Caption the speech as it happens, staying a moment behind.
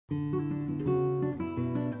Hey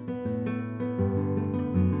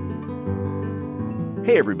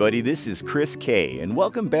everybody, this is Chris K, and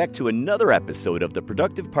welcome back to another episode of the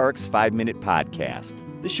Productive Parks 5-Minute Podcast,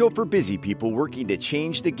 the show for busy people working to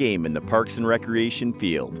change the game in the parks and recreation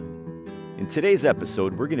field. In today's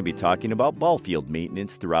episode, we're going to be talking about ball field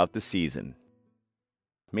maintenance throughout the season.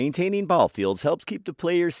 Maintaining ball fields helps keep the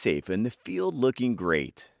players safe and the field looking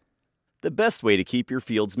great. The best way to keep your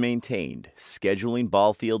fields maintained, scheduling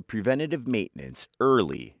ball field preventative maintenance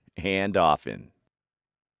early and often.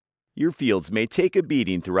 Your fields may take a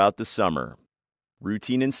beating throughout the summer.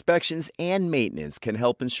 Routine inspections and maintenance can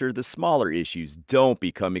help ensure the smaller issues don't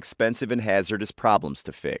become expensive and hazardous problems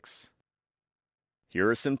to fix. Here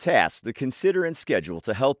are some tasks to consider and schedule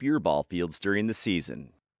to help your ball fields during the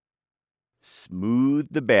season. Smooth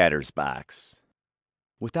the batter's box.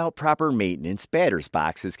 Without proper maintenance, batter's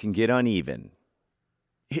boxes can get uneven.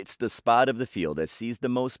 It's the spot of the field that sees the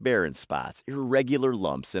most barren spots, irregular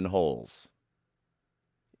lumps, and holes.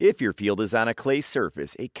 If your field is on a clay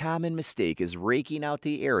surface, a common mistake is raking out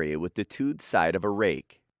the area with the toothed side of a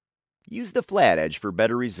rake. Use the flat edge for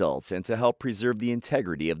better results and to help preserve the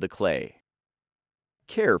integrity of the clay.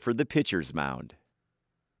 Care for the pitcher's mound.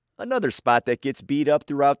 Another spot that gets beat up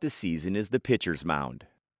throughout the season is the pitcher's mound.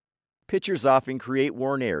 Pitchers often create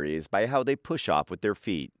worn areas by how they push off with their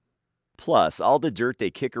feet. Plus, all the dirt they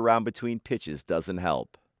kick around between pitches doesn't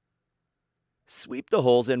help. Sweep the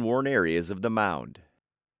holes and worn areas of the mound.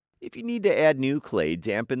 If you need to add new clay,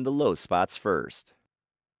 dampen the low spots first.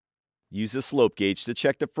 Use a slope gauge to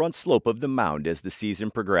check the front slope of the mound as the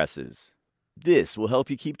season progresses. This will help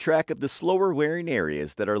you keep track of the slower wearing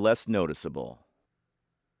areas that are less noticeable.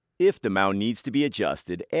 If the mound needs to be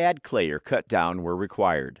adjusted, add clay or cut down where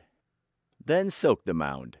required. Then soak the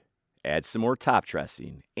mound, add some more top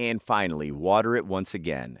dressing, and finally water it once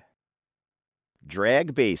again.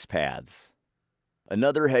 Drag base paths.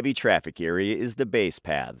 Another heavy traffic area is the base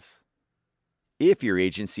paths. If your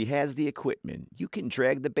agency has the equipment, you can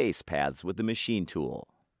drag the base paths with a machine tool.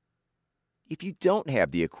 If you don't have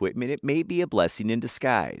the equipment, it may be a blessing in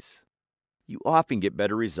disguise. You often get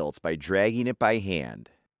better results by dragging it by hand.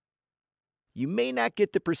 You may not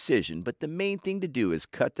get the precision, but the main thing to do is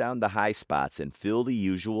cut down the high spots and fill the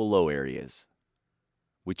usual low areas.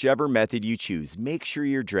 Whichever method you choose, make sure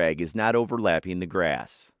your drag is not overlapping the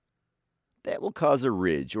grass. That will cause a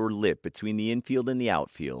ridge or lip between the infield and the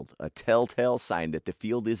outfield, a telltale sign that the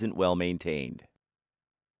field isn't well maintained.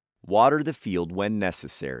 Water the field when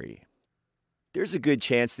necessary. There's a good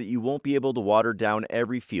chance that you won't be able to water down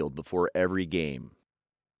every field before every game.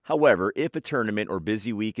 However, if a tournament or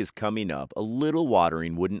busy week is coming up, a little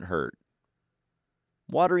watering wouldn't hurt.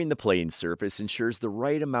 Watering the playing surface ensures the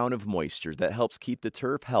right amount of moisture that helps keep the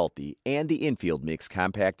turf healthy and the infield mix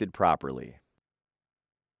compacted properly.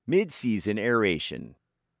 Mid-season aeration.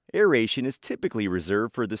 Aeration is typically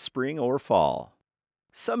reserved for the spring or fall.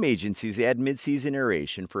 Some agencies add mid-season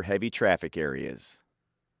aeration for heavy traffic areas.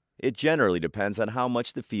 It generally depends on how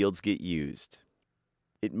much the fields get used.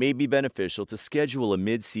 It may be beneficial to schedule a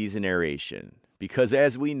mid-season aeration because,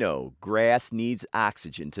 as we know, grass needs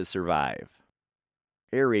oxygen to survive.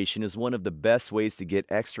 Aeration is one of the best ways to get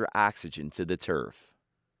extra oxygen to the turf.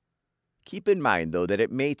 Keep in mind, though, that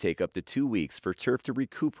it may take up to 2 weeks for turf to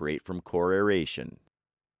recuperate from core aeration.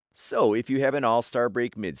 So, if you have an all-star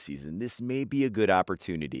break mid-season, this may be a good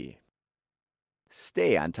opportunity.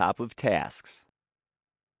 Stay on top of tasks.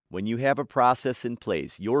 When you have a process in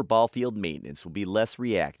place, your ball field maintenance will be less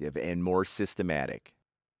reactive and more systematic.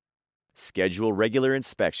 Schedule regular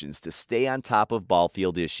inspections to stay on top of ball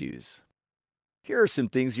field issues. Here are some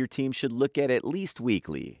things your team should look at least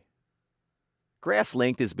weekly. Grass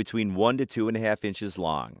length is between 1 to 2.5 inches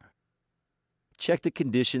long. Check the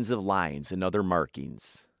conditions of lines and other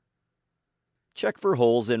markings. Check for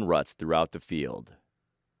holes and ruts throughout the field.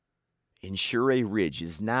 Ensure a ridge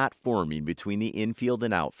is not forming between the infield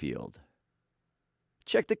and outfield.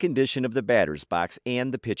 Check the condition of the batter's box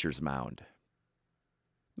and the pitcher's mound.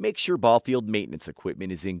 Make sure ball field maintenance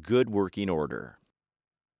equipment is in good working order.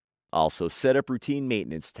 Also, set up routine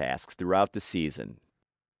maintenance tasks throughout the season.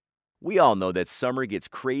 We all know that summer gets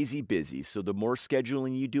crazy busy, so the more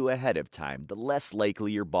scheduling you do ahead of time, the less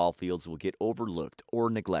likely your ball fields will get overlooked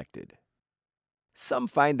or neglected. Some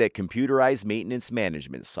find that computerized maintenance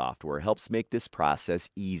management software helps make this process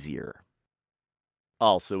easier.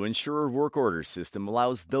 Also, ensure a work order system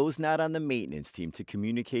allows those not on the maintenance team to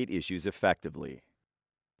communicate issues effectively.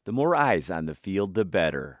 The more eyes on the field, the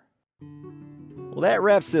better. Well, that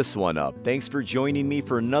wraps this one up. Thanks for joining me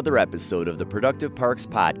for another episode of the Productive Parks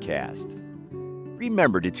Podcast.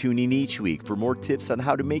 Remember to tune in each week for more tips on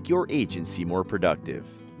how to make your agency more productive.